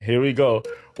Here we go.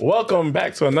 Welcome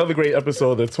back to another great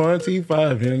episode of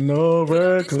 25 and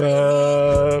Over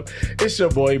Club. It's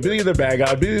your boy, Billy the Bad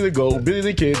Guy, Billy the Goat, Billy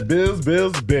the Kid, Bills.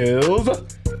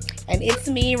 And it's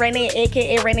me, Renee,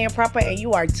 a.k.a. Renee Proper, and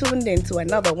you are tuned into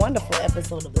another wonderful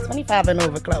episode of the 25 and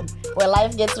Over Club, where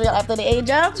life gets real after the age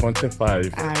of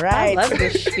 25. All right. I love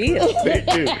this spiel.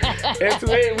 Thank you. And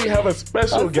today we have a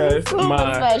special guest. Super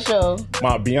My special.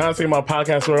 Beyonce, my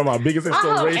podcast world, my biggest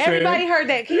inspiration. Everybody heard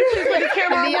that. Can you just put the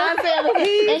camera on?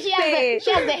 Beyonce, and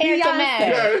she has the hair to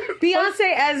match.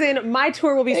 Beyonce, as in my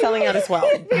tour will be selling out as well.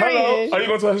 Hello. Are you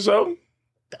going to the show?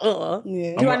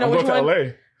 Yeah. Do I know I'm which going one? to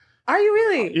LA. Are you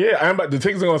really? Yeah, the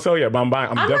tickets are going to sell yet, but I'm buying.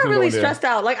 I'm not definitely really going there. stressed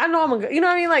out. Like I know I'm gonna, you know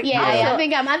what I mean? Like I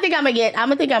think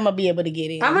I'm gonna be able to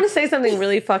get in. I'm gonna say something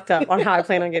really fucked up on how I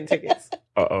plan on getting tickets.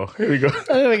 Here we go.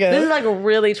 Here we go. This is like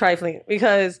really trifling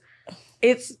because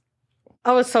I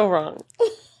was so wrong.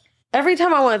 Every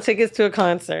time I want tickets to a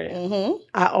concert,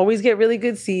 I always get really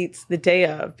good seats the day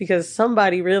of because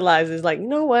somebody realizes, like, you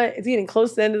know what? It's getting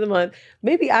close to the end of the month.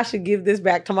 Maybe I should give this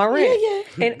back to my rent.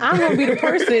 Yeah. And I'm going to be the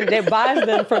person that buys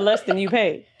them for less than you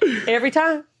paid. Every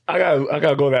time. I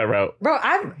gotta go that route. Bro,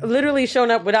 I've literally shown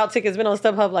up without tickets, been on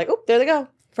StubHub like, oop, there they go.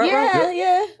 Front row.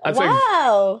 Yeah.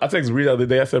 Wow. I texted Bree the other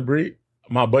day. I said, Bree,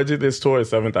 my budget this tour is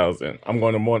 $7,000. I'm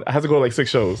going to more. I have to go like 6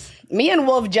 shows. Me and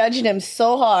Wolf judged him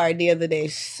so hard the other day,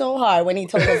 so hard when he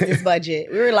told us this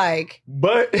budget. We were like,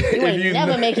 but you ain't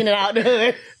never making it out the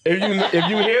hood. If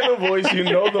you hear the voice, you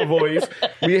know the voice.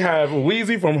 We have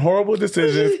Wheezy from Horrible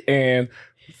Decisions and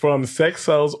from Sex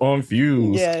Cells on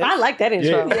Fuse. Yes. I like that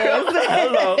intro. Yeah.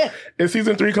 Hello. Is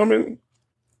season 3 coming?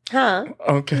 Huh?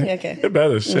 Okay. It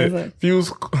better. Shit.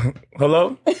 Fuse.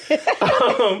 Hello?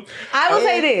 I will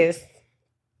say this.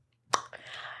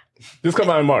 This come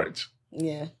out in March.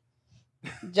 Yeah.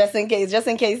 Just in case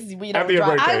we don't After your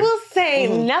drop. birthday. I will say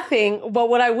nothing, but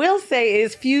what I will say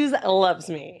is Fuse loves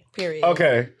me. Period.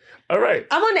 Okay. All right.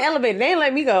 I'm on the elevator. They ain't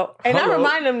let me go. And Hello. I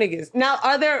remind them niggas. Now,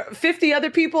 are there 50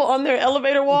 other people on their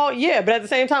elevator wall? Yeah, but at the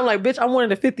same time, like, bitch, I'm one of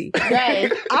the 50.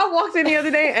 Right. I walked in the other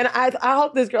day, and I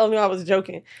hope this girl knew I was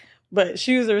joking. But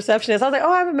she was a receptionist. I was like,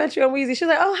 oh, I haven't met you on Wheezy. She was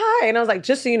like, oh, hi. And I was like,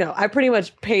 just so you know, I pretty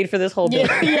much paid for this whole building.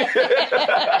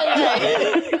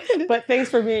 But thanks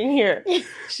for being here.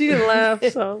 She didn't laugh,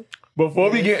 so. Before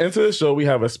we get into the show, we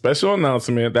have a special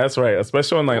announcement. That's right, a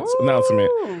special announcement.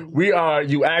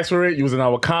 You asked for it, you was in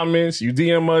our comments, you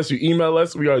DM us, you email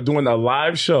us. We are doing a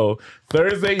live show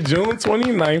Thursday, June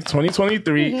 29th,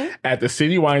 2023 at the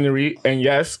City Winery. And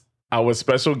yes, our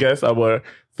special guest, our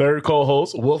third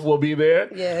co-host, Wolf, will be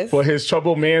there for his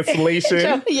Trouble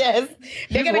Manslation. Yes.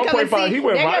 They're going to come and see. He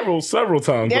went viral several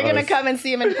times. They're going to come and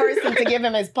see him in person to give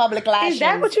him his public lashings. Is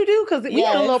that what you do? Because we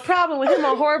had a little problem with him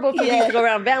on Horrible because we used to go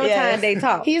around Valentine's Day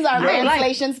talk. He's our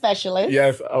manslation specialist.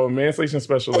 Yes, our manslation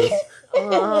specialist.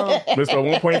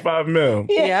 Mr. 1.5 mil.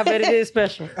 Yeah, I bet it is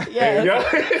special. Yeah.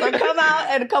 So come out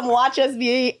and come watch us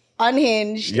be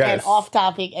unhinged and off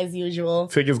topic as usual.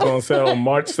 Tickets going to sell on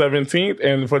March 17th.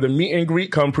 And for the meet and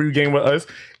greet, come pregame with us.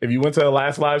 If you went to the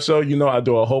last live show, you know I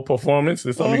do a whole performance.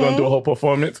 This time we're going to do a whole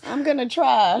performance. I'm going to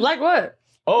try. Like what?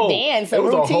 Oh, dance, it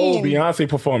was routine. a whole Beyonce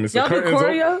performance. Y'all do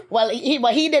choreo? Well,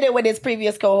 he did it with his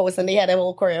previous co-host, and they had a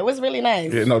whole choreo. It was really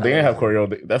nice. Yeah, no, they didn't have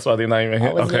choreo. That's why they're not even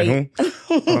here. Okay.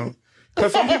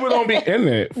 Because some people don't be in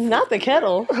it. Not the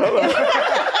kettle.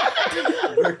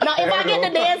 Now, if I get the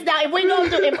dance down, if we go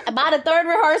to by the third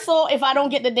rehearsal, if I don't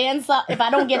get the dance up, if I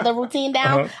don't get the routine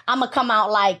down, I'm gonna come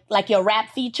out like your rap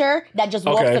feature that just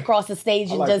walks across the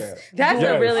stage and That's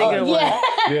a really good one.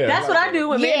 Yeah. That's what I do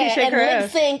when Mandy shake her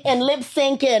ass. And lip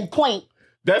sync and point.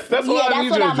 That's what I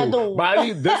need you to do. But I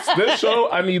need this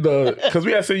show. I need because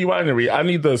we have City Winery. I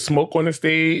need the smoke on the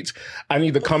stage. I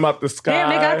need to come out the sky. Damn,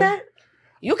 they got that.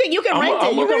 You can rent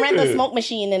it. You can rent the smoke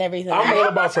machine and everything. I'm all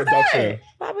about production.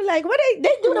 I be like, what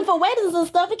they do them for weddings and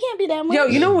stuff. It can't be that much. Yo,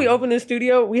 you know when we opened this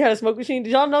studio, we had a smoke machine.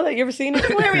 Did y'all know that? You ever seen it?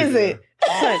 Where is it?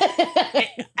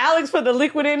 Alex put the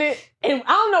liquid in it, and I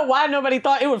don't know why nobody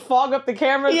thought it would fog up the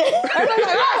camera. Yeah. Everybody's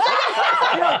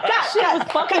like, that shit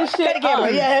was fucking shit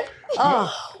up. Yeah.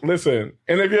 Listen,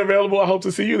 and if you're available, I hope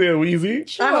to see you there, Wheezy.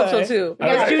 Sure. I hope so too.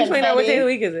 It's June 29th. What day of the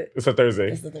week is it? It's a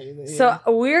Thursday. It's a Thursday. So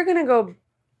we're gonna go.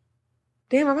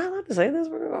 Damn, am I allowed to say this?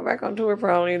 We're going to go back on tour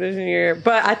probably this year.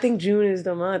 But I think June is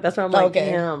the month. That's why I'm like,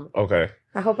 damn. Okay.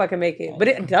 I hope I can make it. But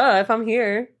if I'm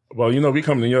here. Well, we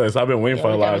coming to yours. I've been waiting for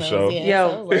a live show.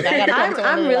 Yo,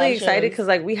 I'm really excited because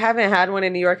we haven't had one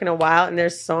in New York in a while, and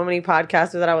there's so many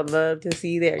podcasters that I would love to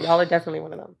see there. Y'all are definitely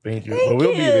one of them. Thank you.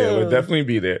 We'll be there. We'll definitely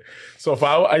be there. So for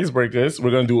our icebreakers,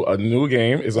 we're going to do a new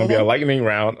game. It's going to be a lightning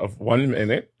round of 1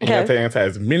 minute. You have to answer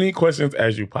as many questions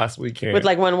as you possibly can. With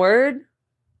like one word?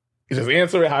 Just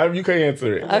answer it however you can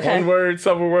answer it. Okay. One word,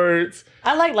 several words.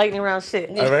 I like lightning round shit.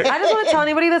 All right. I just want to tell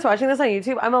anybody that's watching this on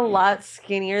YouTube, I'm a lot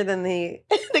skinnier than the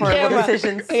horrible camera.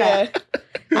 decisions Yeah. set.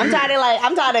 I'm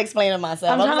tired of explaining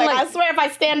myself. I'm I'm trying like, to, like- I swear if I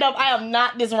stand up, I am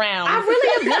not this round. I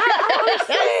really am not. I don't I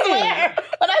understand. swear.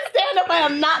 When I stand up, I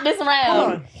am not this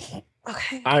round.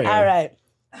 Okay. I am. All right.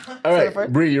 All right.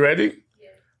 first- Bree, you ready?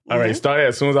 All right. Start it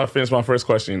as soon as I finish my first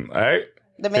question. All right.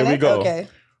 The Here minute? we go. Okay.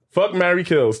 Fuck, marry,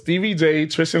 kill. Stevie J,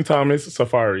 Tristan Thompson,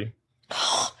 Safari.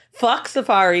 Fuck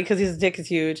Safari because his dick is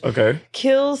huge. Okay.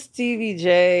 Kill Stevie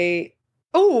J.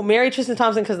 Oh, marry Tristan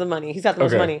Thompson because of the money. He's got the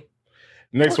most Okay. money.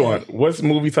 Next one. What's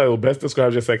movie title best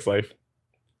describes your sex life?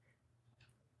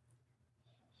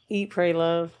 Eat, pray,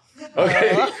 love.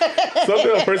 Okay.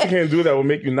 Something a person can do that will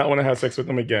make you not want to have sex with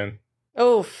them again.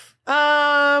 Oof.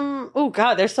 Oh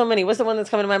God, there's so many. What's the one that's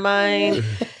coming to my mind?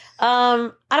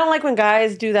 I don't like when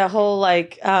guys do that whole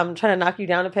like trying to knock you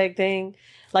down a peg thing.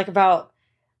 Like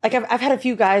I've had a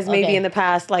few guys maybe Okay. in the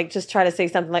past like just try to say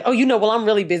something like, oh, well, I'm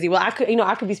really busy. Well, I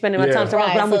could be spending my Yeah. time somewhere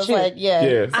else, but I'm so with it's you. like, yeah.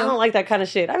 Yeah. I don't like that kind of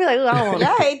shit. I'd be like, I don't want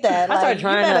Yeah, I hate that. I started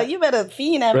Like, trying you better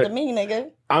fiend after Right. me,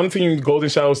 nigga. I'm team Golden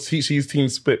Showers. She's team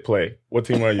Spit Play. What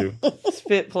team are you?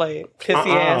 spit play, pissy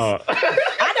ass.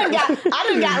 I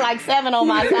done got like 7 on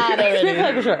my side Spit play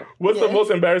already. for sure. What's the most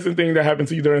embarrassing thing that happened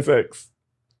to you during sex?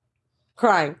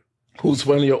 Crying. Who's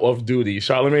funnier off duty,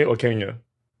 Charlamagne or Kenya?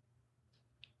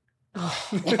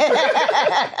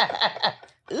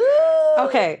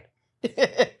 Okay.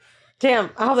 Damn,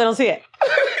 I hope they don't see it.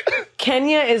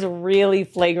 Kenya is really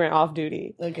flagrant off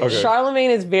duty. Okay. Okay. Charlamagne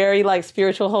is very like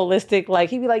spiritual, holistic. Like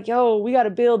he'd be like, "Yo, we got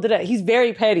to build it." He's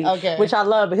very petty, Okay. which I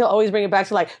love. But he'll always bring it back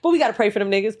to like, "But we got to pray for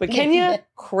them niggas." But Kenya,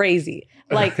 crazy.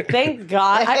 Like, thank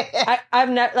God. I've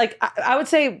never like. I would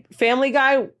say Family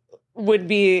Guy would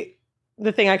be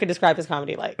the thing I could describe his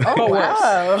comedy like. Oh, but worse.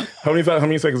 wow. How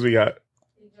many seconds we got?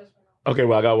 Okay,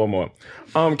 well I got one more.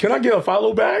 Can I get a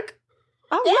follow back?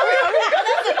 Last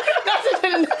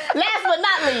but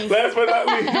not least. Last but not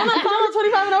least. Don't I follow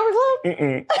 25 and Over Club?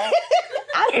 Mm-mm.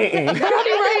 But I'll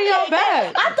be writing y'all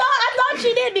back. I thought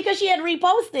she did because she had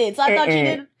reposted. So I thought she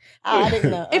did. Oh, I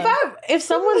didn't know. If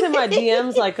someone's in my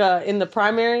DMs like in the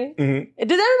primary, Mhm. does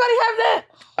everybody have that?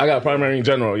 I got primary in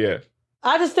general, yeah.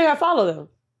 I just think I follow them.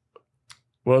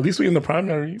 Well, at least we in the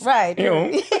primaries. Right. You know.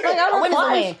 Like, I A don't win is a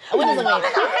reply. win. A win is a win. A win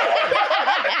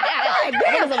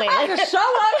is a I win. can show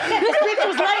up. This bitch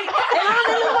was late, and I'm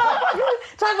in the motherfucker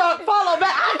talking about follow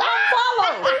back. I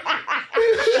follow.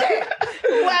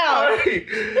 Wow.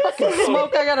 Fucking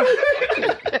smoke. I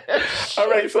gotta. All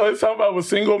right, so let's talk about a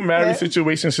single married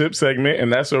situationship segment,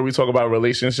 and that's where we talk about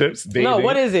relationships, dating. No,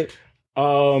 what is it?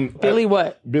 Billy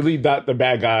what? Billy Dot the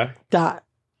bad guy. Dot.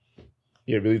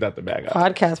 Yeah, Billy Dot the bad guy.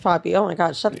 Podcast Poppy. Oh my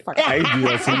God, shut the fuck up.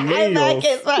 Ideas, meals.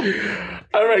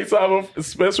 All right, so I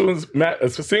have a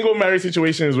single married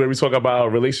situation is where we talk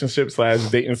about relationship /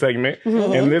 dating segment,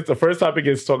 and the first topic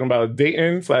is talking about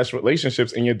dating /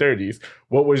 relationships in your 30s.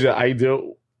 What was your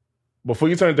ideal before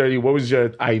you turned 30? What was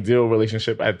your ideal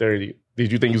relationship at 30?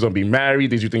 Did you think you was gonna be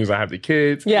married? Did you think you was gonna have the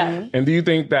kids? Yeah. And do you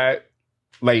think that,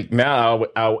 like now,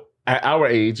 at our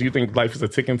age, you think life is a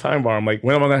ticking time bomb? Like,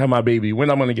 when am I gonna have my baby? When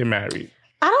am I gonna get married?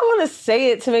 I don't want to say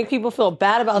it to make people feel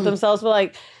bad about themselves, but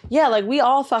like, yeah, like we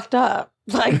all fucked up.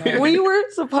 Like we were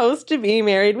supposed to be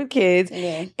married with kids.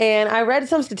 Yeah. And I read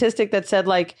some statistic that said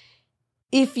like,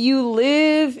 if you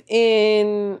live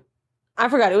in, I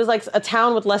forgot, it was like a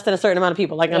town with less than a certain amount of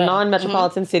people, like a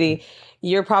non-metropolitan city,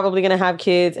 you're probably going to have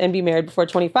kids and be married before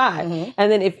 25.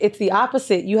 And then if it's the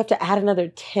opposite, you have to add another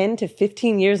 10 to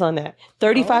 15 years on that,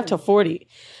 35 to 40.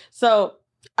 So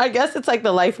I guess it's like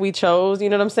the life we chose. You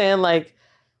know what I'm saying? Like,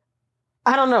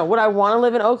 I don't know. Would I want to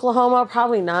live in Oklahoma?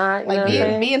 Probably not. You know Like what I'm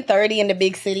saying? being 30 in the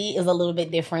big city is a little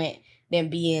bit different than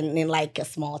being in like a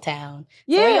small town.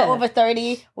 So Yeah. when you're over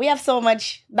 30, we have so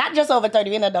much, not just over 30,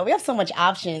 being an adult, we have so much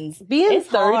options. Being It's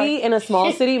 30 hard. in a small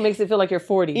city makes it feel like you're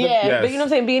 40. Yeah. Yes. But you know what I'm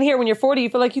saying? Being here when you're 40, you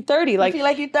feel like you're 30. You Like, feel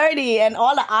like you're 30 and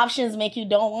all the options make you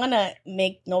don't want to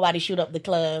make nobody shoot up the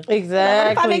club.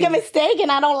 exactly. What if I make a mistake and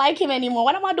I don't like him anymore?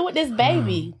 What am I doing with this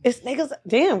baby? It's niggas.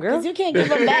 Damn, girl. Because you can't give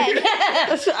him back.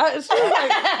 She was like,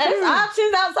 there's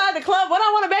options outside the club. What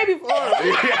I want a baby for?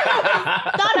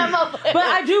 Thought I'm up. But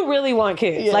I do really want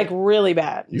kids. Yeah. Like, really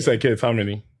bad. You said kids, how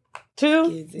many? 2?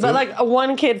 Kids, But yeah. like a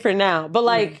 1 kid for now. But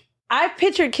like, I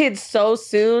pictured kids so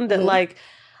soon that like,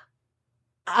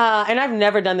 and I've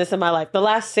never done this in my life. The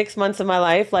last 6 months of my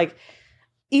life, like,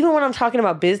 even when I'm talking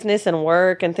about business and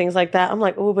work and things like that, I'm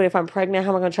like, oh, but if I'm pregnant,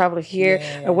 how am I going to travel to here?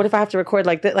 Yeah. Or what if I have to record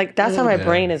like that? Like, that's how my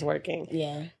brain is working.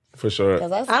 Yeah. For sure.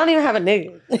 I don't even have a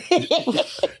nigga.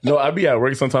 No, I be at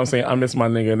work sometimes saying I miss my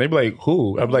nigga, and they be like,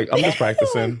 "Who?" I'm like, "I'm just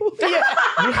practicing."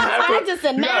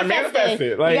 Practicing, manifest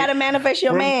it. Like, you gotta manifest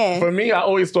your man. For me, I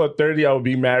always thought 30, I would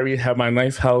be married, have my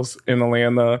nice house in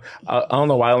Atlanta. I don't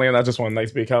know why Atlanta. I just want a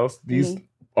nice big house. These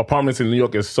apartments in New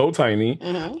York is so tiny.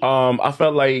 I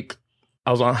felt like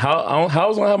I was on how I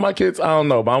was gonna have my kids. I don't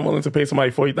know, but I'm willing to pay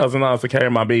somebody $40,000 to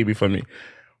carry my baby for me.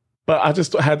 But I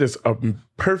just had this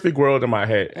perfect world in my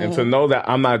head, and to know that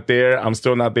I'm not there, I'm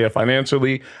still not there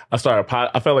financially. I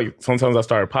felt like sometimes I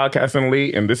started podcasting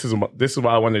late, and this is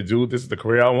what I want to do. This is the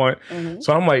career I want.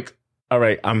 So I'm like, all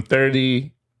right, I'm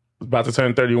 30, about to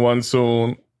turn 31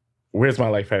 soon. Where's my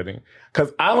life heading?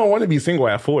 Because I don't want to be single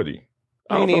at 40.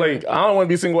 I don't want to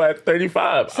be single at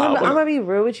 35. So I'm gonna be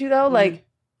real with you though. Like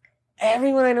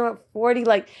everyone I know at 40,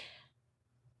 like.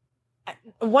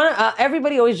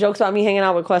 Everybody always jokes about me hanging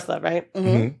out with Questlove, right?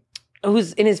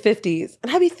 Who's in his 50s.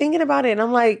 And I be thinking about it and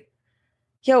I'm like,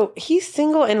 yo, he's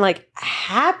single and like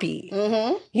happy.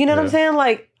 You know what I'm saying?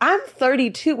 Like, I'm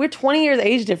 32. We're 20 years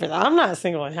age difference. I'm not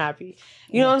single and happy.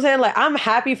 You know what I'm saying? Like, I'm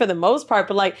happy for the most part,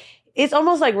 but like, it's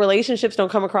almost like relationships don't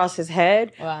come across his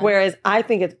head, whereas I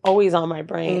think it's always on my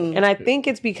brain. And I think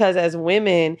it's because as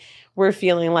women, we're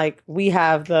feeling like we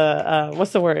have the,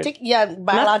 what's the word?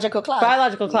 Biological clock.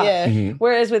 Biological clock. Yeah.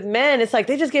 Whereas with men, it's like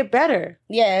they just get better.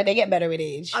 Yeah, they get better with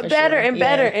age. Better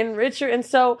and richer. And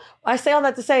so I say all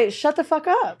that to say, shut the fuck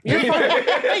up. You're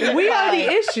fine. We are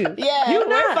the issue. Yeah,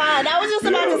 we're fine. I was just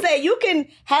about to say, you can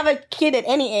have a kid at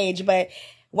any age, but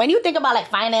when you think about like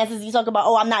finances, you talk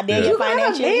about, I'm not there yet financially. You can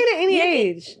have a man at any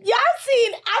age. Yeah, I've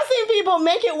seen people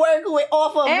make it work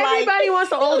off of everybody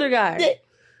wants an older guy.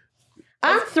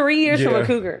 I'm 3 years from a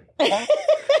cougar.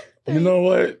 You know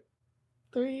what?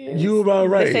 3 years. You about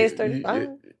right. They say it's 35.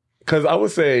 Because I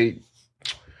would say,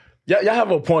 y'all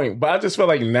have a point, but I just feel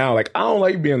like now, like, I don't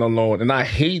like being alone, and I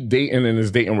hate dating in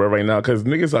this dating world right now because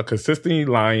niggas are consistently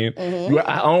lying.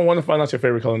 I don't want to find out your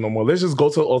favorite color no more. Let's just go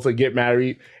to the altar, get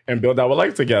married, and build our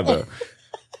life together.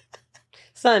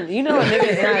 Son, you know a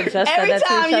nigga and I just said that to each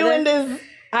other. Every time you in this...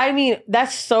 I mean,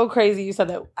 that's so crazy you said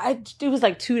that. It was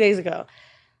like 2 days ago.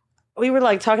 We were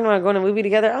like talking about going to a movie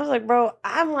together. I was like, bro,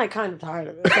 I'm like kind of tired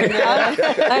of it. Like,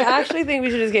 I actually think we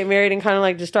should just get married and kind of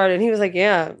like just start it. And he was like,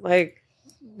 yeah, like,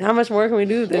 how much more can we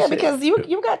do this shit? Because you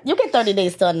get 30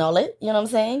 days to annul it. You know what I'm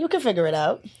saying? You can figure it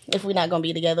out if we're not going to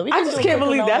be together. I just can't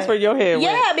believe that's where your head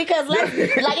went. Yeah, because like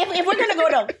if we're going to go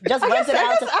to just rent it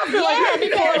out. I feel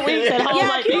like 4 weeks at home,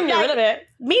 like, you can get rid of it.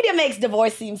 Media makes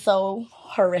divorce seem so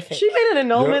horrific. She made an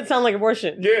annulment sound like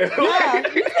abortion. Yeah.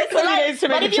 It's 30 days to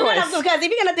make a choice. Because if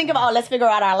you're going to think about, let's figure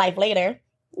out our life later.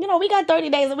 You know, we got 30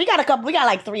 days. We got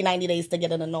like 3 90 days to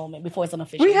get an annulment before it's an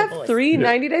official divorce. We have 3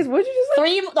 90 days? What'd you just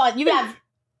say? You have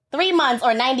 3 months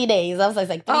or 90 days. I was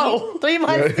like 3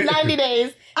 months, 90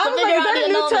 days. I was like, is that a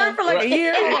new term for like a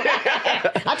year?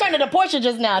 I turned it to Portia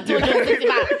just now.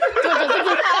 265.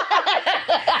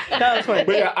 That was funny.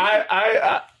 But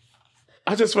yeah,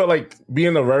 I just felt like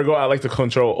being a Virgo, I like to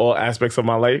control all aspects of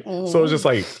my life. So it's just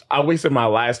like, I wasted my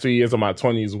last 3 years of my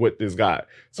 20s with this guy.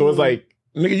 So it's like,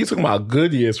 nigga, you took my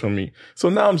good years from me. So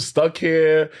now I'm stuck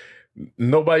here.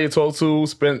 Nobody to talk to,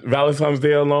 spent Valentine's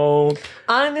Day alone.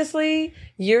 Honestly,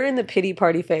 you're in the pity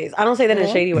party phase. I don't say that in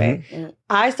a shady way.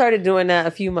 I started doing that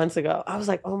a few months ago. I was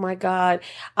like, oh my God,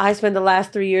 I spent the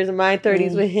last 3 years of my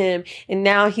 30s with him, and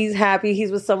now he's happy,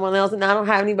 he's with someone else, and I don't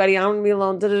have anybody, I'm gonna be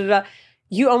alone, da da da.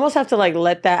 You almost have to like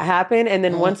let that happen, and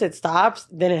then once it stops,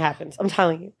 then it happens. I'm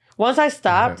telling you. Once I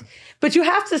stopped, but you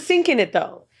have to sink in it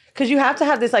though, because you have to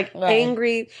have this like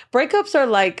angry, breakups are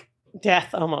like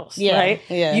death almost, right?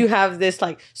 Yeah. You have this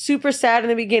like super sad in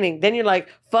the beginning. Then you're like,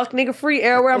 fuck nigga free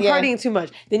era where I'm partying too much.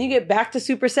 Then you get back to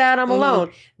super sad, I'm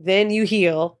alone. Then you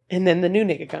heal, and then the new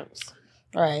nigga comes.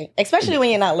 Right. Especially when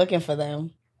you're not looking for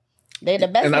them. They the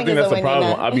best. And I think that's the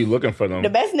problem. I be looking for them. The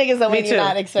best niggas are when you're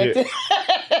not expecting.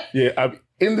 This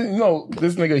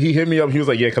nigga, he hit me up. He was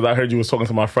like, yeah, because I heard you was talking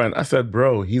to my friend. I said,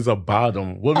 bro, he's a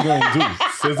bottom. What are we going to do?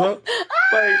 Scissor?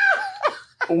 Like,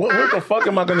 what the fuck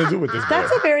am I going to do with this?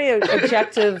 That's a very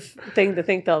objective thing to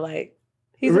think, though. Like,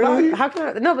 he's really? How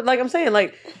can I? No, but like I'm saying,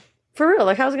 like, for real,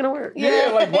 like, how's it going to work?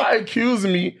 Yeah, like, why accuse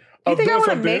me of doing something? You think I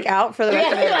want to make out for the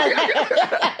rest of my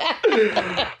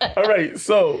life? All right,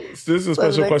 so this is a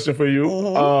special question for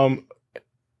you.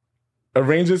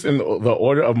 Arrange this in the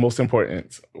order of most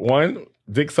importance. 1,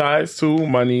 dick size. 2,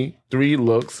 money. 3,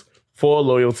 looks. 4,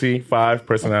 loyalty. 5,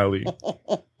 personality.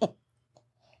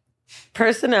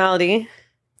 Personality.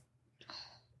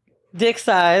 Dick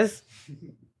size.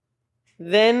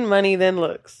 Then money, then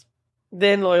looks.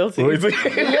 Then loyalty.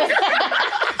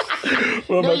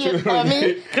 What about you?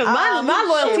 Because my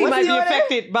loyalty might be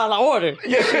affected by the order.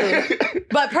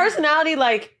 But personality,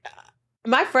 like,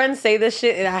 my friends say this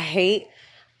shit and I hate.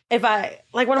 If I,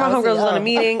 like, one of my homegirls was on a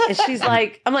meeting and she's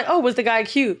like, I'm like, oh, was the guy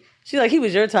cute? She's like, he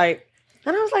was your type.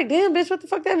 And I was like, damn, bitch, what the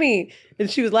fuck that mean? And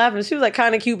she was laughing. She was like,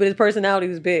 kind of cute, but his personality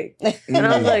was big. And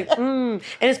I was like, And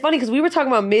it's funny because we were talking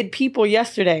about mid people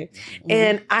yesterday.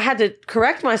 And I had to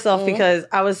correct myself because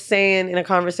I was saying in a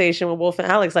conversation with Wolf and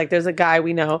Alex, like, there's a guy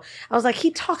we know. I was like,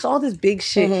 he talks all this big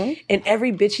shit and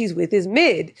every bitch he's with is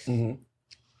mid.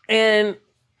 And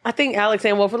I think Alex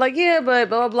and Wolf were like, yeah, but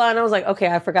blah, blah, blah. And I was like, okay,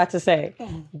 I forgot to say,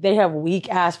 they have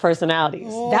weak-ass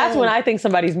personalities. That's when I think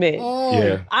somebody's mid.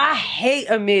 Yeah. I hate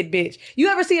a mid bitch. You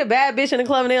ever see a bad bitch in a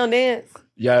club and they don't dance?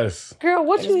 Yes. Girl,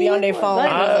 what you be on their phone.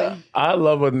 I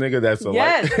love a nigga that's a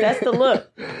Yes, that's the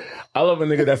look. I love a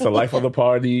nigga that's the life of the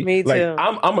party. Me too. Like,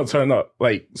 I'm gonna turn up.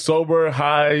 Like, sober,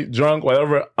 high, drunk,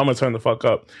 whatever, I'm gonna turn the fuck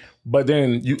up. But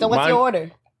then So what's your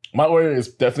order? My order is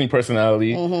definitely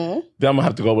personality. Then I'm gonna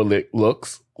have to go with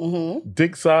looks,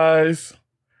 dick size,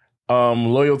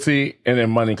 loyalty, and then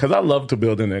money. Because I love to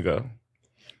build a nigga.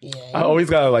 Yeah. I always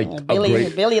gotta like Billy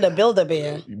the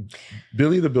Build-A-Bear.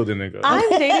 Billy the build a nigga. I'm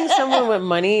dating someone with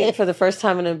money for the first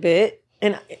time in a bit,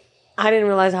 and I didn't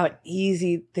realize how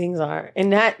easy things are.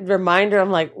 And that reminder, I'm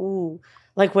like, ooh,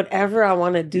 like whatever I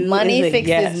want to do. Money fixes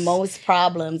yes. most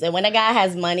problems. And when a guy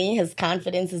has money, his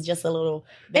confidence is just a little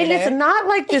better. And it's not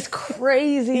like this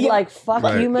crazy, like,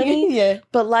 fuck you money.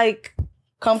 But like,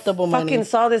 comfortable money. Fucking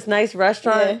saw this nice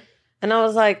restaurant. And I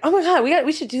was like, oh my God,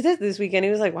 we should do this weekend.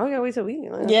 He was like, why we gotta wait till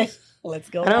weekend? Yeah.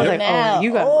 Let's go. And I was like, now. oh,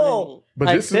 you got money. But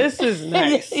like, this is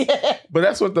nice. But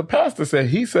that's what the pastor said.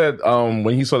 He said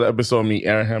when he saw the episode of me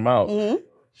airing him out,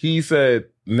 he said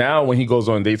now when he goes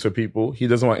on dates with people, he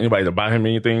doesn't want anybody to buy him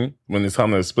anything. When it's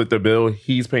time to split the bill,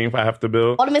 he's paying for half the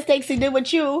bill. All the mistakes he did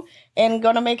with you and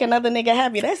gonna make another nigga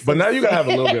happy. But now you gotta have a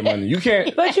little bit of money. You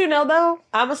can't. But you know though,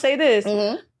 I'm gonna say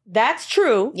this. That's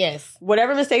true. Yes.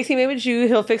 Whatever mistakes he made with you,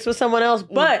 he'll fix with someone else.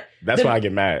 But that's why I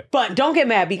get mad. But don't get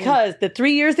mad because the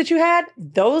 3 years that you had,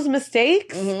 those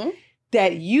mistakes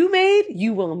that you made,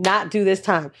 you will not do this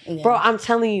time. Yeah. Bro, I'm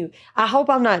telling you, I hope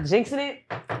I'm not jinxing it.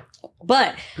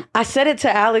 But I said it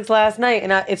to Alex last night,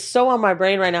 and it's so on my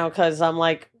brain right now because I'm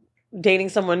like dating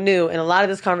someone new, and a lot of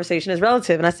this conversation is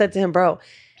relative. And I said to him, bro,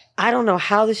 I don't know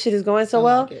how this shit is going so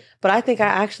well, but I think I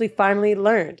actually finally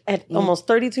learned. At almost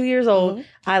 32 years old,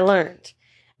 I learned.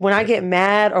 When I get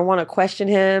mad or want to question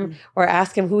him or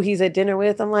ask him who he's at dinner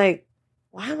with, I'm like,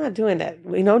 why am I doing that?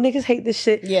 You know, niggas hate this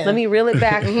shit. Yeah. Let me reel it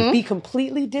back. Be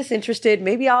completely disinterested.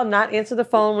 Maybe I'll not answer the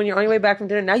phone when you're on your way back from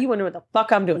dinner. Now you wonder what the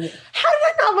fuck I'm doing. How did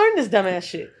I not learn this dumbass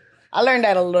shit? I learned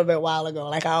that a little bit while ago.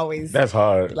 Like I always. That's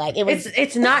hard. Like it was.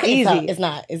 It's not easy. It's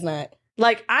not.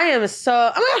 Like I am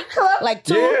so.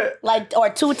 Hello.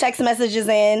 Like two text messages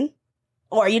in,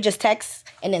 or you just text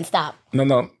and then stop.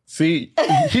 No. See,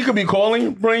 he could be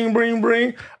calling, bring.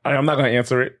 I'm not gonna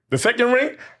answer it. The second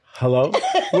ring. Hello?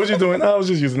 What you doing? I was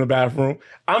just using the bathroom.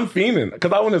 I'm fiending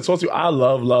because I want to talk to you. I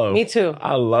love love. Me too.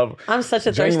 I'm such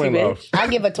a thirsty bitch. Love. I'll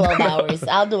give it 12 hours.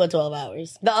 I'll do it 12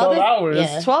 hours. 12 hours?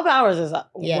 Yeah. 12 hours is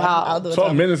wow. I'll do it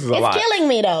 12 minutes is a lot. It's killing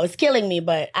me though. It's killing me,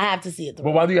 but I have to see it through.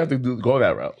 But why do you have to go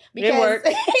that route? Because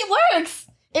it works.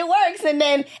 It works. And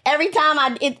then every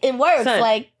time it works. Son,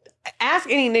 like, ask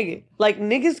any nigga. Like,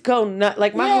 niggas go nuts.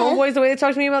 Like, my homeboys, the way they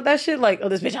talk to me about that shit, like, oh,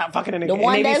 this bitch out fucking a nigga.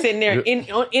 And they be sitting there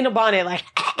in a bonnet, like.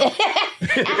 I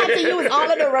had to use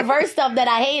all of the reverse stuff that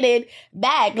I hated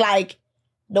back. Like,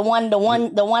 the one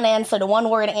answer, the one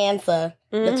word answer,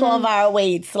 the 12-hour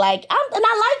waits. Like,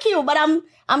 I like you, but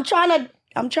I'm trying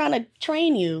to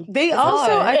train you. They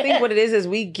also, I think what it is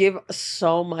we give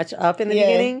so much up in the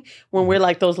beginning when we're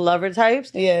like those lover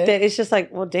types that it's just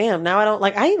like, well, damn, now I don't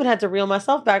like, I even had to reel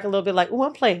myself back a little bit like, oh,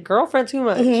 I'm playing girlfriend too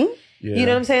much. Yeah. You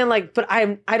know what I'm saying? Like, but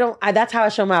that's how I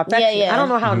show my affection. I don't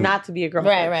know how not to be a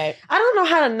girlfriend. Right. I don't know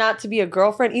how to not to be a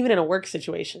girlfriend, even in a work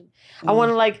situation. I want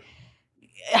to like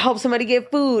help somebody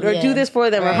get food or do this for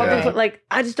them or help them put, like,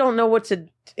 I just don't know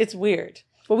it's weird.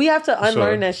 But we have to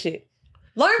unlearn that shit.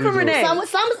 Learn from Renee.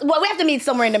 We have to meet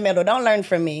somewhere in the middle. Don't learn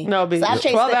from me. No, but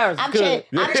 12 hours is good.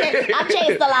 I've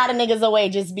chased a lot of niggas away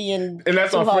just being and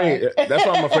that's too afraid. hard. That's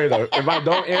what I'm afraid of. If I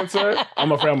don't answer,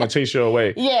 I'm afraid I'm going to chase you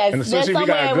away. Yes. And especially if we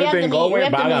got a good thing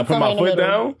going, but I got to put my foot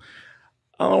down.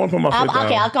 I don't want to put my foot down.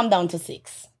 Okay, I'll come down to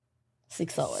 6.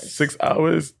 6 hours. 6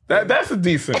 hours? That's a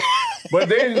decent. But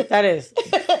then that is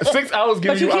 6 hours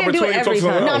gives you opportunity to talk to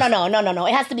someone else. No.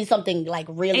 It has to be something like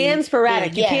really and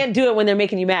sporadic. You can't do it when they're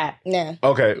making you mad. Yeah.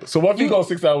 Okay. So what if you go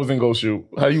 6 hours and go shoot?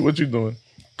 What you doing?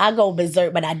 I go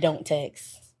berserk, but I don't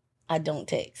text. I don't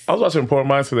text. I was watching Poor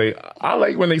Minds today. I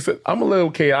like when they said, I'm a little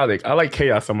chaotic. I like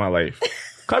chaos in my life.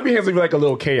 Clap your hands if you like a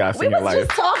little chaos We in your was life.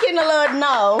 just talking a little.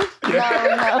 No.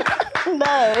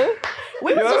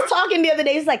 We was just talking the other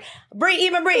day. It's like Bree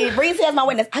says my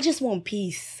witness. I just want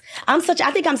peace. I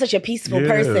think I'm such a peaceful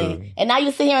person. And now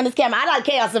you sit here on this camera. I like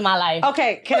chaos in my life.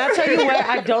 Okay, can I tell you what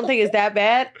I don't think is that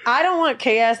bad? I don't want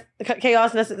chaos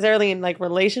necessarily in like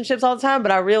relationships all the time,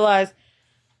 but I realize,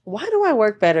 why do I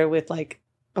work better with like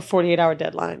a 48-hour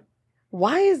deadline?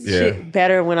 Why is shit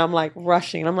better when I'm like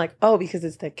rushing? I'm like, oh, because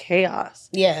it's the chaos.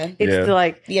 Yeah. It's the,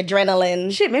 like the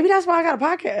adrenaline. Shit, maybe that's why I got a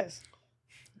podcast.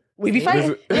 We be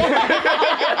fighting.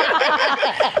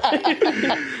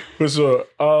 For sure.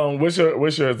 What's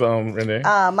yours, Renee?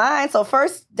 Mine. So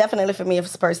first, definitely for me,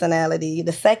 it's personality.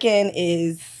 The second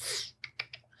is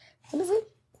what is it?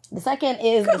 The second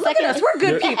is We're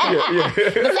good people. The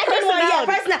second one,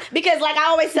 personality. Because like I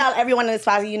always tell everyone in this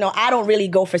podcast, I don't really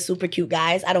go for super cute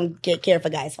guys. I don't care if a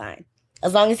guy's fine.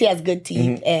 As long as he has good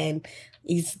teeth and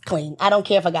he's clean. I don't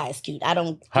care if a guy is cute. I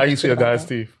don't. How you see a guy's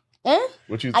teeth? Eh?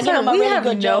 What you? I give him a We really have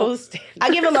good no joke.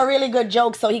 I give him a really good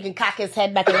joke so he can cock his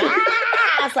head back and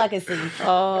so I can see.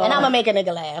 Oh. And I'm gonna make a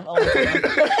nigga laugh all the time.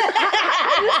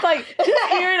 Just like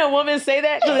hearing a woman say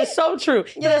that, because it's so true.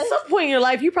 Because at some point in your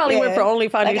life, you probably went for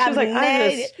OnlyFans. She was like,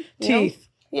 I just teeth.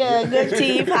 Yeah, good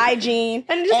teeth, hygiene,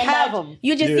 and just have them.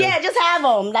 You just just have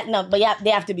them. Like no, but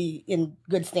they have to be in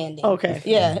good standing. Okay.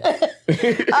 Yeah.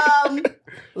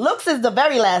 Looks is the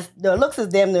very last. The looks is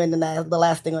damn near the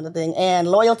last thing on the thing, and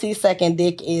loyalty second,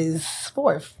 dick is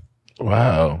fourth.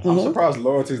 Wow. I'm surprised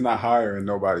loyalty is not higher in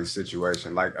nobody's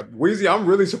situation. Like, Weezy, I'm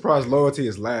really surprised loyalty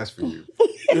is last for you.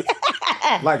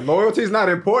 Like, loyalty is not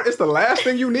important. It's the last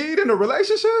thing you need in a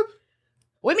relationship?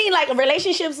 We mean like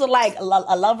relationships with like a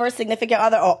lover, significant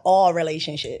other, or all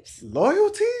relationships?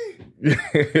 Loyalty?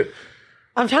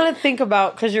 I'm trying to think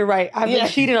about, because you're right. I've been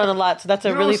cheated on a lot, so that's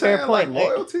a really fair point. Like,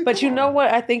 loyalty? But you know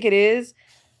what I think it is?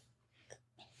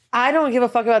 I don't give a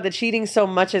fuck about the cheating so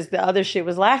much as the other shit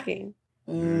was lacking.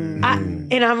 And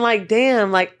I'm like,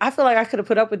 damn, like I feel like I could have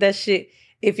put up with that shit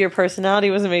if your personality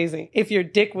was amazing, if your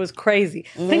dick was crazy.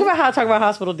 Think about how I talk about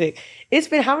hospital dick. It's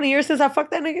been how many years since I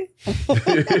fucked that nigga?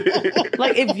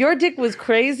 Like, if your dick was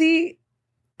crazy,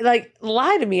 like,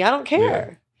 lie to me. I don't care.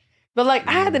 Yeah. But like,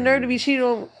 I had the nerve to be cheated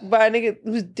on by a nigga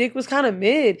whose dick was kind of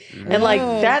mid. And like,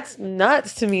 that's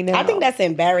nuts to me now. I think that's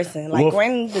embarrassing. Like,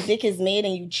 when the dick is mid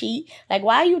and you cheat, like,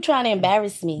 why are you trying to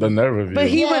embarrass me? The nerve of you. But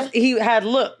he had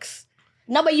looks.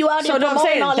 No, but you out there promoting I'm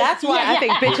saying, all that's this. why I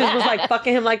think bitches was like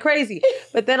fucking him like crazy.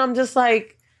 But then I'm just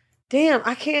like, damn,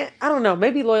 I don't know.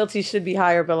 Maybe loyalty should be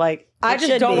higher, but like, I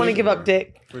just don't want to give up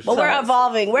dick. But we're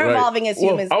evolving. We're evolving as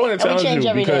humans. I want to challenge change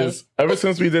you because ever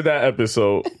since we did that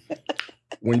episode,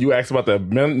 when you asked about the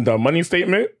money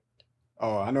statement.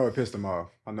 Oh, I know it pissed him off.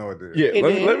 I know it did. Yeah,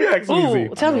 let me ask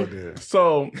Weezy. Tell me.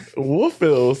 So, what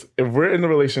feels if we're in a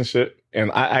relationship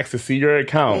and I ask to see your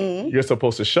account, you're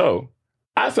supposed to show?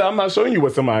 I said, I'm not showing you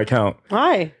what's in my account.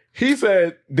 Why? He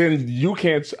said, then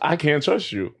I can't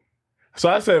trust you. So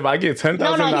I said, if I get $10,000.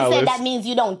 No, he said that means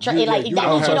you don't trust. That means you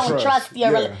don't trust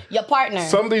your partner.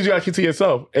 Some things you gotta keep to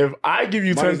yourself. If I give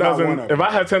you $10,000, if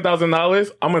I have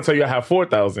 $10,000, I'm gonna tell you I have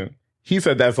 $4,000. He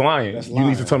said that's lying. That's you lying.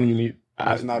 need to tell me you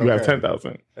have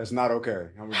 $10,000. That's not okay.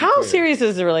 How serious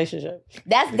is the relationship?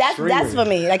 That's for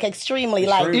me. Like extremely.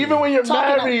 Like even when you're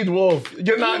married, Wolf,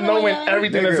 you're not knowing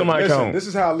everything that's in my account. This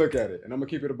is how I look at it, and I'm gonna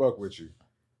keep it a buck with you.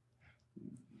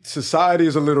 Society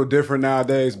is a little different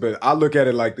nowadays, but I look at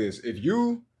it like this. If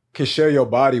you can share your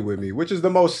body with me, which is the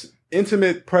most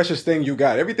intimate, precious thing you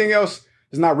got. Everything else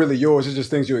is not really yours. It's just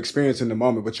things you experience in the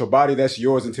moment. But your body, that's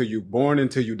yours until you're born,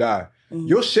 until you die.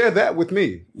 You'll share that with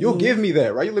me. You'll give me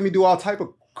that, right? You let me do all type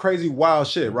of crazy, wild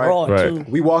shit, right? Right.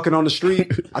 We walking on the street.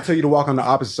 I tell you to walk on the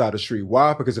opposite side of the street.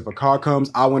 Why? Because if a car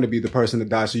comes, I want to be the person to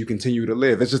die so you continue to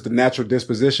live. It's just the natural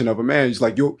disposition of a man. It's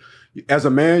like as a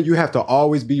man, you have to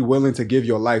always be willing to give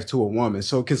your life to a woman.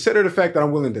 So consider the fact that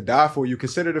I'm willing to die for you.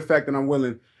 Consider the fact that I'm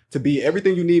willing to be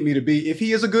everything you need me to be. If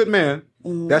he is a good man,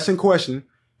 that's in question.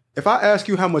 If I ask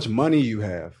you how much money you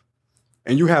have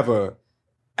and you have a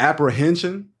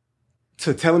apprehension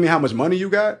to telling me how much money you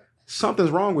got, something's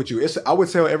wrong with you. I would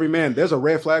tell every man there's a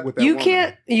red flag with that You woman.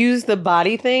 can't use the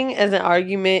body thing as an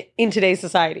argument in today's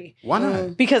society. Why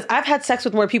not? Because I've had sex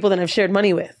with more people than I've shared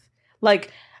money with.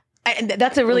 Like,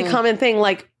 that's a really common thing.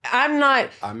 Like, I'm not...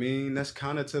 I mean, that's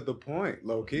kind of to the point,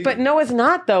 low key. But no, it's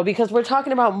not, though, because we're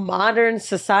talking about modern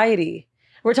society.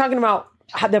 We're talking about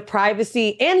the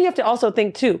privacy. And you have to also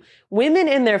think, too, women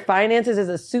in their finances is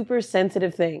a super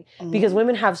sensitive thing because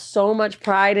women have so much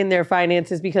pride in their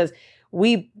finances because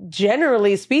we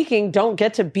generally speaking don't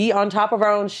get to be on top of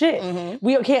our own shit.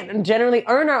 We can't generally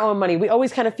earn our own money. We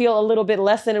always kind of feel a little bit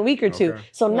less than a week or two.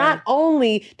 So not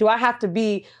only do I have to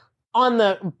be on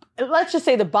the, let's just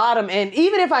say the bottom end,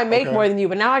 even if I make more than you,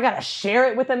 but now I got to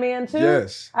share it with a man too.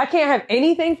 Yes. I can't have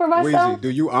anything for myself. Weezy, do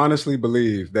you honestly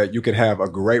believe that you could have a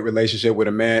great relationship with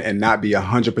a man and not be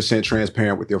 100%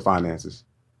 transparent with your finances?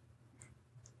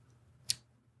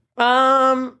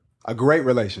 A great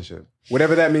relationship.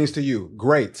 Whatever that means to you.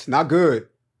 Great. Not good.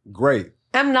 Great.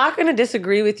 I'm not going to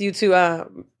disagree with you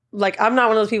to, like, I'm not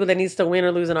one of those people that needs to win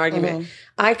or lose an argument.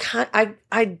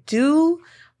 I do,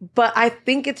 but I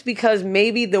think it's because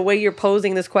maybe the way you're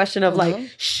posing this question of like,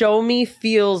 show me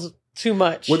feels too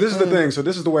much. Well, this is the thing. So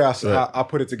this is the way I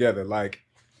put it together. Like,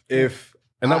 if...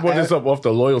 And I brought this up off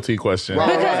the loyalty question.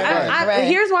 Because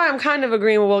here's why I'm kind of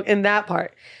agreeing with Will in that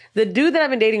part. The dude that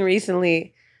I've been dating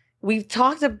recently, we've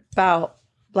talked about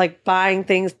like buying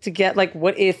things to get like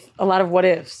a lot of what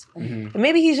ifs. And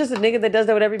maybe he's just a nigga that does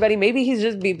that with everybody. Maybe he's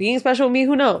just being special with me.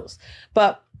 Who knows?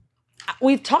 But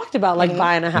we've talked about like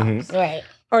buying a house. Right.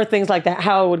 Or things like that,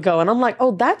 how it would go. And I'm like,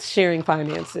 oh, that's sharing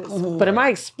finances. But am I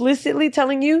explicitly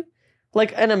telling you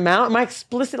like an amount? Am I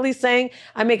explicitly saying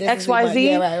I make X, Y, Z?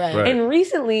 Yeah, right. And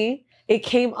recently it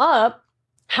came up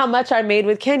how much I made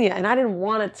with Kenya. And I didn't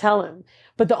want to tell him.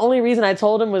 But the only reason I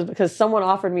told him was because someone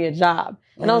offered me a job.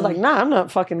 And I was like, nah, I'm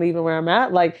not fucking leaving where I'm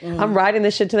at. Like, I'm riding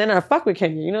this shit to the end and I fuck with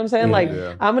Kenya. You know what I'm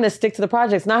saying? I'm going to stick to the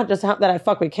projects. Not just that I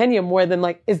fuck with Kenya more than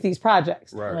like, it's these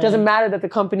projects. Right. Doesn't matter that the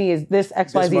company is this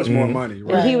X, Y, Z. This much more money.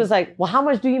 Right. And he was like, well, how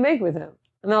much do you make with him?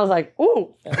 And I was like,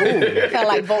 ooh. Felt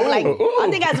like, I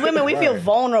think as women, we feel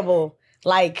vulnerable.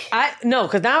 Like, no,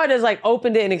 because now I just like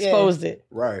opened it and exposed it.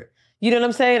 Right. You know what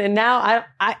I'm saying? And now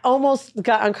I almost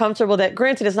got uncomfortable that,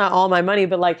 granted, it's not all my money,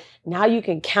 but like now you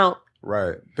can count.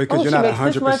 Right. Because you're not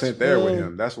 100% there with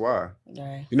him. That's why.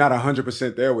 Right. You're not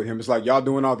 100% there with him. It's like y'all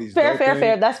doing all these fair.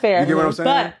 That's fair. You get what I'm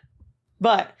saying?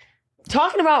 But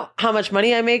talking about how much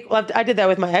money I make, well, I did that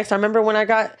with my ex. I remember when I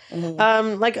got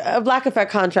like a Black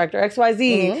Effect contract or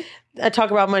XYZ, I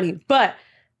talk about money. But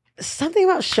something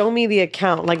about show me the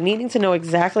account, like needing to know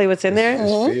exactly what's in there.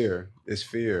 It's fear. It's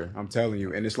fear. I'm telling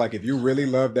you. And it's like, if you really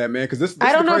love that man, because this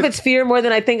I don't know if it's fear more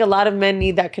than I think a lot of men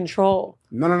need that control.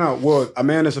 No. Well, a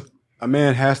man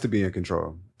has to be in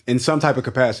control in some type of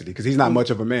capacity because he's not much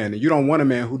of a man. And you don't want a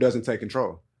man who doesn't take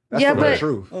control. That's the real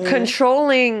truth.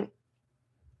 Controlling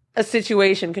a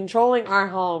situation, controlling our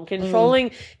home,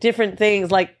 controlling different things,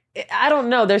 like, I don't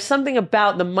know. There's something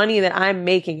about the money that I'm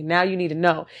making. Now you need to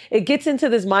know. It gets into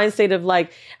this mind state of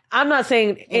like, I'm not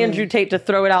saying Andrew Tate to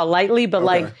throw it out lightly, but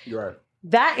like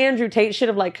that Andrew Tate shit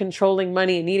of like controlling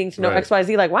money and needing to know X, Y,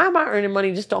 Z. Like, why am I earning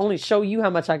money just to only show you how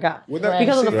much I got?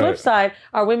 Because on the flip side,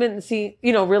 our women see,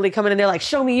 really coming in there like,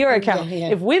 show me your account.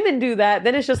 If women do that,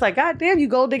 then it's just like, God damn, you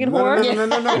gold digging whore.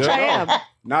 No. Which I am.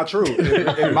 Not true.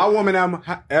 If my woman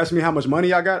asks me how much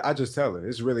money I got, I just tell her.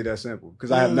 It's really that simple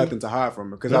because I have nothing to hide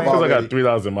from her. Because I got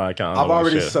 $3 in my account. I've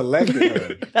already selected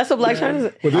her. That's what Black China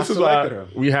is. But this is why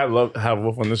we have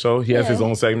Wolf on the show. He has his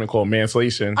own segment called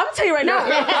Manslation. I'm gonna tell you right now,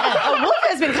 Wolf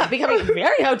has been becoming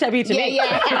very hotepy to me.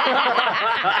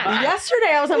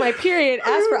 Yesterday I was on my period,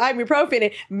 asked for ibuprofen,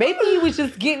 and maybe he was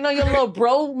just getting on your little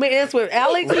bromance with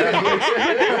Alex.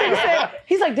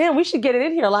 He's like, damn, we should get it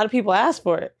in here. A lot of people ask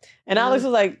for it. And Alex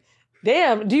was like,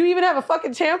 damn, do you even have a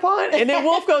fucking tampon? And then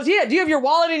Wolf goes, yeah, do you have your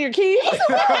wallet and your keys? I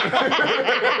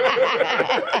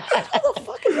said, what the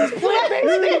fuck is this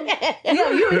plant-based thing?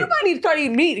 Yo, you might need to start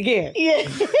eating meat again. Yeah.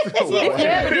 If you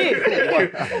ever did.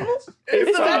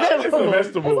 It's a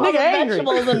vegetable. Nigga angry.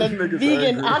 Vegetables and the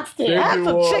vegan oxtail. Have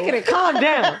some chicken and calm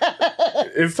down.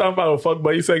 It's time for our Fuck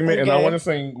Buddy segment, and I want to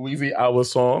sing Weezy our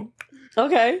song.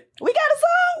 Okay. We got a song.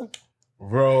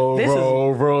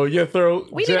 Roll your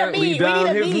throat gently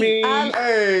down his meat.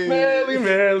 Hey.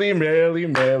 Merrily.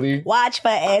 Watch for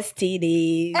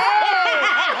STDs.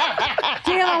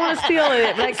 Damn, I want to steal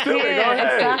it. Like,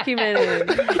 it's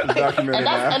documented. And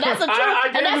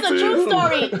that's a true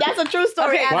story. That's a true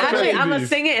story. Okay, actually, I'm going to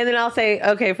sing it and then I'll say,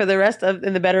 okay, for the rest of,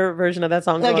 in the better version of that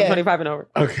song, go on 25 and over.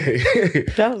 Okay.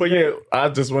 But yeah, I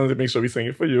just wanted to make sure we sing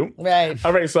it for you. Right.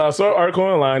 All right, so I saw an article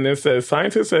online that says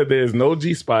scientists said there is no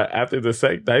G-spot after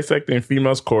dissecting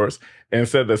females' corpse and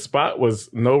said the spot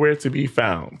was nowhere to be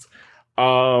found.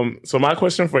 So my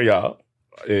question for y'all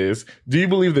is, do you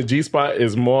believe the G-spot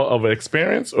is more of an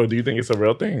experience or do you think it's a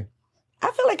real thing? I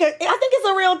feel like I think it's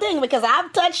a real thing because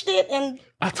I've touched it and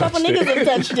a couple niggas have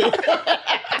touched it.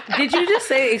 Did you just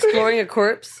say exploring a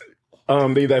corpse?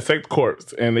 They dissect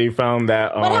corpse and they found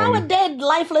that. But how a dead,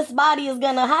 lifeless body is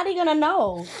gonna? How are they gonna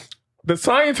know? The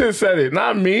scientist said it,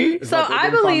 not me. So I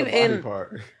believe in.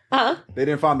 They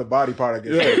didn't find the body part, I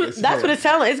guess. That's what it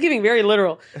sounds like. It's getting very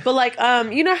literal. But like,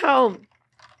 you know how,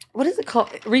 what is it called?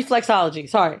 Reflexology.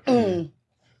 Sorry.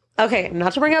 Okay,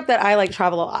 not to bring up that I like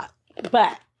travel a lot,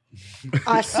 but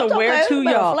I swear to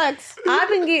y'all, I've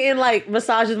been getting like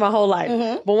massages my whole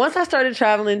life. But once I started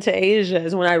traveling to Asia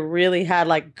is when I really had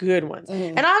like good ones.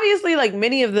 And obviously like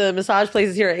many of the massage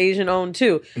places here are Asian owned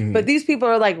too. But these people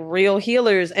are like real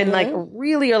healers and like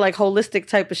really are like holistic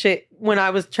type of shit when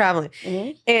I was traveling.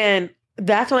 And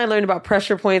that's when I learned about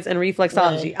pressure points and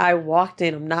reflexology. I walked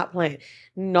in, I'm not playing,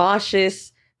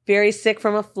 nauseous, very sick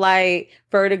from a flight,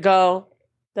 vertigo.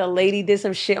 The lady did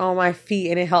some shit on my feet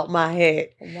and it helped my head.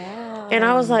 Wow. And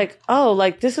I was like, oh,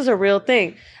 like this is a real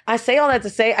thing. I say all that to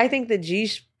say, I think the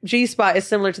G-spot is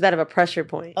similar to that of a pressure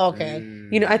point. Okay.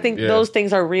 You know, I think those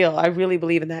things are real. I really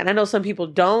believe in that. And I know some people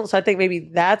don't. So I think maybe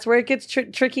that's where it gets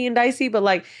tricky and dicey. But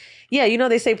like, yeah, you know,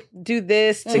 they say do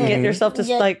this to get yourself to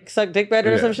like suck dick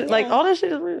better or some shit. Like all that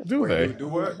shit is real. Do they? Do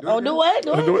what? Do what?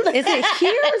 Is it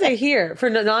here or is it here for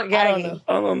not gagging?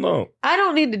 I don't know. I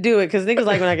don't need to do it because niggas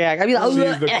like when I gag. I be like,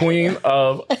 She's the queen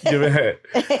of giving head.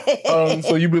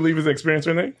 So you believe it's experience,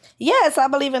 Renee? Yes, I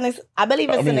believe in this. I believe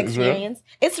it's an experience.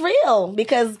 It's real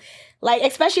because, like,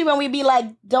 especially when we be like,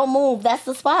 "Don't move, that's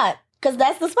the spot," because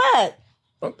that's the spot.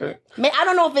 Okay. I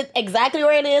don't know if it's exactly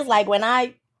where it is. Like when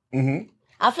I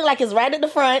feel like it's right at the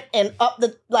front and up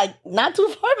the like not too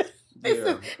far. This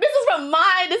is from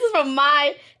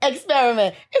my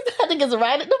experiment. I think it's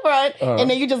right at the front, and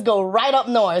then you just go right up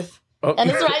north. And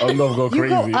it's right. Go crazy. You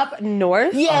go up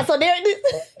north? Yeah, so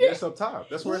it's up top.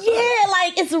 That's where it's at.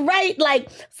 Like it's right, like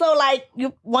so like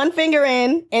you one finger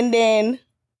in and then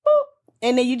boop,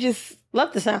 and then you just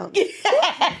love the sound.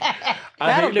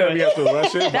 I hate that we have to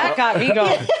rush it. That got me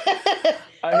going.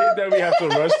 I hate that we have to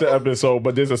rush the episode,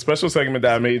 but there's a special segment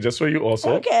that I made just for you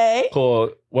also. Okay.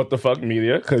 Called What the Fuck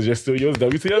Media, because you're still using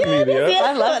WTF Media.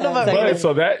 I love that segment. But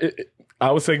so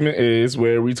our segment is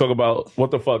where we talk about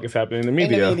what the fuck is happening in the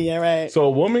media. In the media, right. So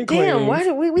a woman claims... Damn, why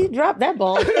did we drop that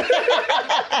ball?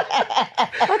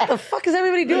 What the fuck is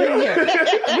everybody doing here?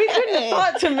 We couldn't have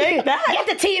thought to make that. Get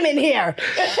the team in here.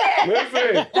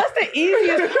 Listen. That's the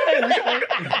easiest thing.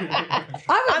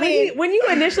 I mean, when you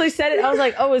initially said it, I was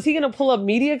like, oh, is he going to pull up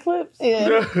media clips?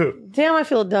 Yeah. Damn, I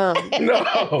feel dumb.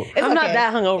 No. I'm not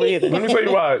that hungover either. Let me tell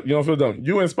you why you don't feel dumb.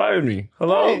 You inspired me.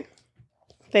 Hello? Right.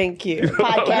 Thank you.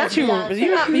 Podcast.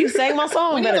 You sang my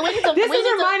song better. This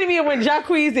is reminding me of when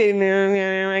Jacquees did.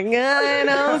 I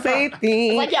don't say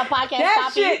things. Like your podcast. That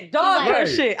copy. shit, dog, that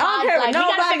shit. I don't care what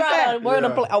nobody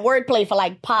said. A word play for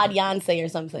like pod Yonsei or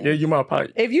something. Yeah, you my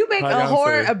pod. If you make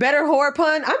a better horror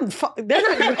pun, they're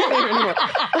not going to come here anymore.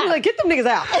 I'm like, get them niggas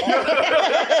out.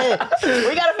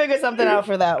 We got to figure something out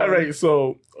for that one. All right,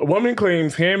 so a woman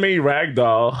claims handmade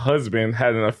ragdoll husband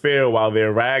had an affair while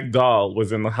their rag doll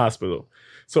was in the hospital.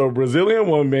 So a Brazilian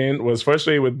woman was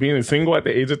frustrated with being single at the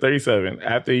age of 37.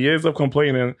 After years of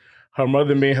complaining, her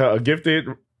mother made and gift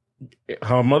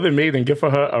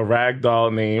for her a rag doll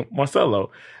named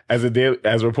Marcelo, as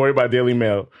reported by Daily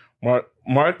Mail.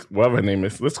 Mark, whatever her name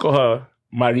is, let's call her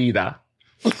Marida,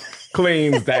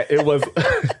 claims that it was...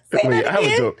 Wait, I have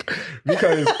a joke.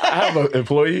 Because I have an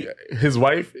employee, his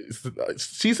wife,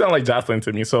 she sounds like Jocelyn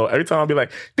to me. So every time I'll be like,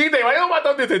 Tite, why you don't want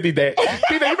to do this, Tite?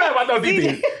 Tite, you better want to do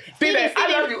this. Tite, I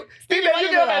love you. Tite,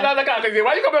 you get back on the car.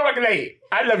 Why you come back late?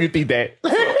 I love you, Tite.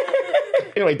 So,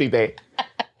 anyway, Tite.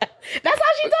 That's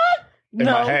how she talk? In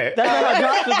my head. That's how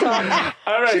Jocelyn talk.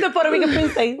 All right. She's a Puerto Rican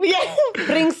princess. Yeah.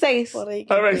 Princess.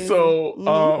 All right, so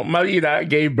Marida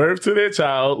gave birth to their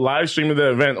child, live streaming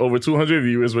the event, over 200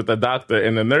 viewers with a doctor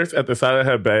and a nurse at the side of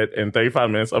her bed in 35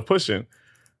 minutes of pushing.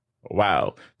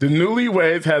 Wow. The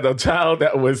newlyweds had a child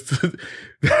that was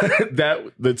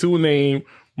that the two named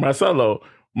Marcelo.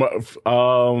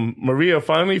 Maria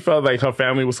finally felt like her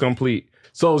family was complete.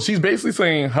 So she's basically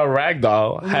saying her rag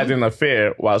doll had an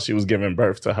affair while she was giving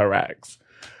birth to her rags.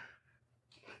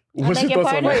 What's your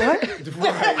thoughts on that?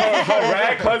 Her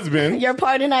rag husband. Your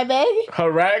pardon, I beg? Her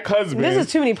rag husband. This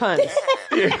is too many puns.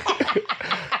 Yeah.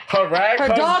 Her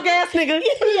dog ass nigga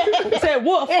said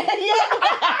woof.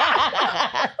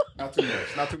 Not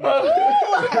too much.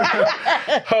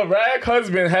 Her rag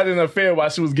husband had an affair while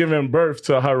she was giving birth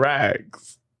to her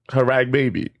rag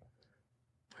baby.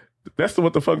 That's the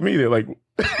what the fuck media. Like, yeah,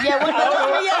 what the fuck?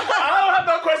 I don't have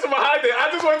no question behind it. I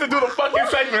just wanted to do the fucking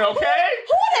segment, okay?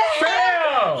 Who the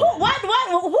hell?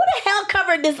 Who the hell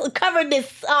covered this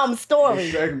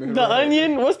story? The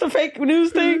Onion. What's the fake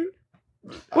news thing?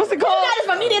 What's it called? You got it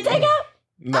from Media Takeout?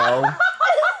 No.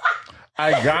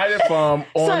 I got it from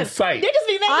on site. They just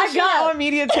be making I got on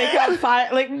Media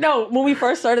Takeout. When we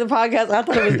first started the podcast, I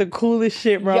thought it was the coolest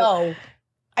shit, bro. Yo.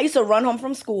 I used to run home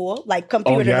from school, like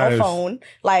computer, yes. no phone.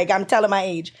 Like I'm telling my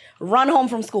age. Run home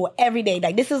from school every day.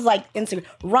 Like this is like Instagram.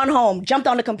 Run home, jumped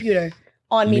on the computer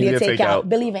on media takeout,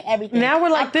 believe in everything. Now we're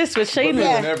like this with Shade Believe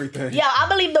in Room. everything. Yeah, I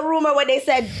believe the rumor where they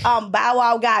said Bow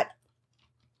Wow got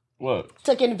What?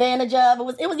 took advantage of. It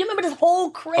was. You remember this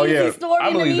whole crazy story I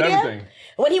in the believe media everything.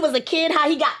 when he was a kid? How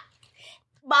he got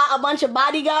by a bunch of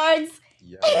bodyguards.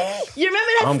 Yes. You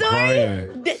remember that I'm story?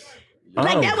 crying.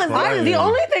 Like I'm that was crying. The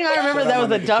only thing I remember that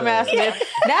was a dumbass Yeah. myth.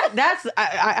 That's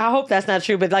I hope that's not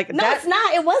true, but like No, that. it's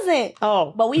not. It wasn't.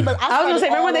 Oh, But we. I was gonna say,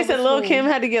 remember when they said Lil Lil Kim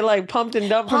had to get like pumped and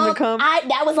dumped from the cum?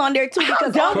 That was on there too How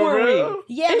because dumb were For we? real?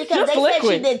 yeah, It's because just they said she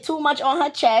liquid. did too much on her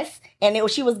chest, and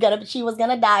she was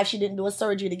gonna die if she didn't do a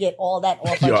surgery to get all that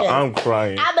off her Yo, chest. I'm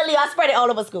crying. I believe I spread it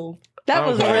all over school. That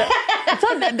was Okay. real.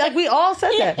 Like we all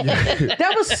said that.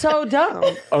 That was so dumb.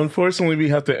 Unfortunately, we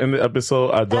have to end the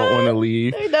episode. I don't want to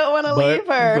leave. I don't want to But leave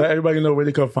her. let everybody know where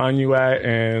they can find you at.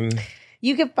 And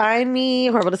You can find me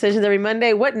Horrible Decisions every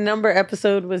Monday. What number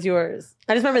episode was yours?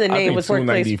 I just remember the I name think was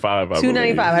Workplace. 295.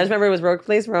 295. I just remember it was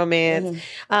Workplace Romance.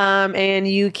 And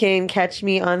you can catch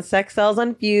me on Sex Cells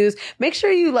Unfused. Make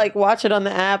sure you like watch it on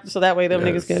the app so that way them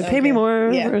Yes. niggas can pay me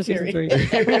more Yeah, for season 3.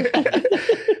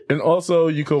 And also,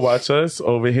 you could watch us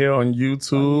over here on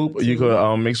YouTube. You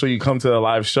could make sure you come to the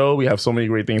live show. We have so many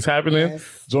great things happening.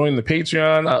 Yes. Join the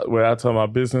Patreon where I tell my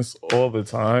business all the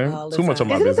time. All the Too much of time.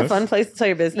 my Isn't this a business. fun place to tell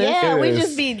your business? Yeah, It we is.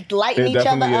 just be lighting It each other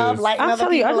definitely up, is. lighting I'm other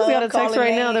telling you, I people just got a up, text calling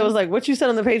right now that was names. like, what you said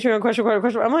on the Patreon, question.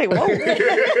 I'm like,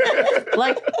 whoa.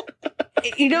 Like,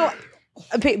 you know,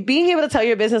 being able to tell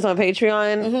your business on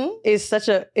Patreon is such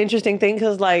an interesting thing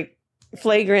because, like,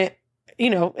 Flagrant, you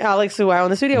know, Alex, who I own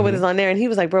the studio with, is on there, and he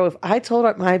was like, bro, if I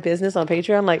told my business on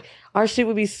Patreon, like, our shit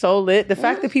would be so lit. The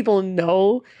fact that people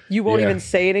know you won't Yeah. even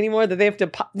say it anymore, that they have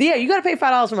to, you got to pay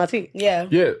 $5 for my tea. Yeah.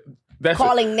 Yeah. That's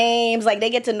Calling names, like they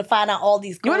get to find out all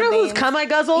these You code want to know whose names. cum I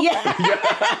guzzled? Yeah.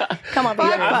 Come on, Yeah,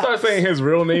 baby. I start saying his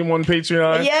real name on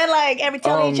Patreon. Yeah, like every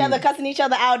telling each Um, other, cussing each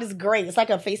other out is great. It's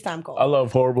like a FaceTime call. I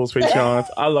love Horrible's Patreons.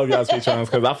 I love y'all's Patreons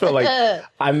because I feel like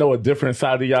I know a different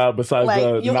side of y'all besides Like,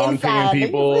 the you're non-paying inside.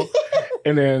 people.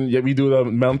 And then we do the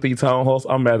monthly town halls.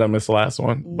 I'm mad I missed the last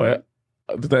one. But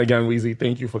then again, Weezy,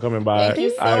 thank you for coming by. Thank you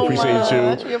so I appreciate much.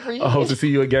 you. We appreciate I hope to see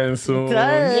you again soon.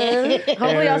 Yeah.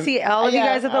 Hopefully, I'll And- see all of you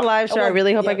Yeah, guys at the live show. I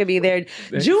really hope I could be there.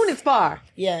 June is far.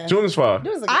 Yeah. June is far.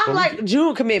 June is a good I like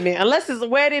June commitment, unless it's a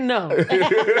wedding. No.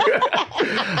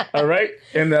 All right.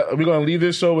 And we're going to leave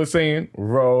this show with saying,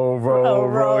 roll, roll,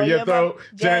 roll your throat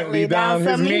gently down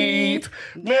his meat.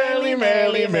 Merrily,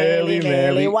 merrily, merrily,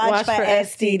 merrily. Watch for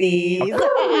STDs.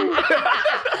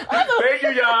 Thank you,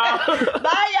 y'all.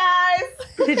 Bye, guys.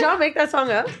 Did y'all make that song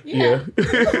up? Yeah.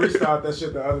 Freestyled that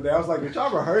shit the other day. I was like, did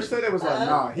y'all rehearse that? It was like,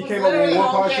 nah. He came up with one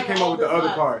part, she came up with the other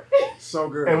part. So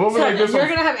good. And what was So like this you're one?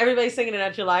 gonna have everybody singing it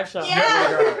at your live show.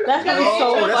 Yeah. That's gonna be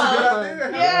so Oh, that's a good fun.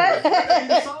 idea. Yeah. That's a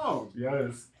good song.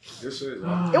 Yes. This shit.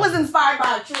 It was inspired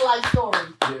by a true life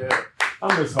story. Yeah.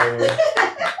 I miss her.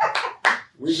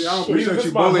 Weezy, I don't This appreciate is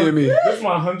you my bullying me. This is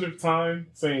my 100th time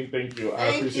saying thank you. I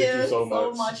Thank appreciate you so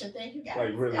much. and thank you guys.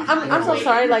 Like, really. I'm so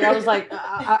sorry. Like I was like,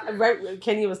 right.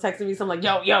 Kenny was texting me something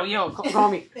like, yo, call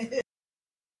me.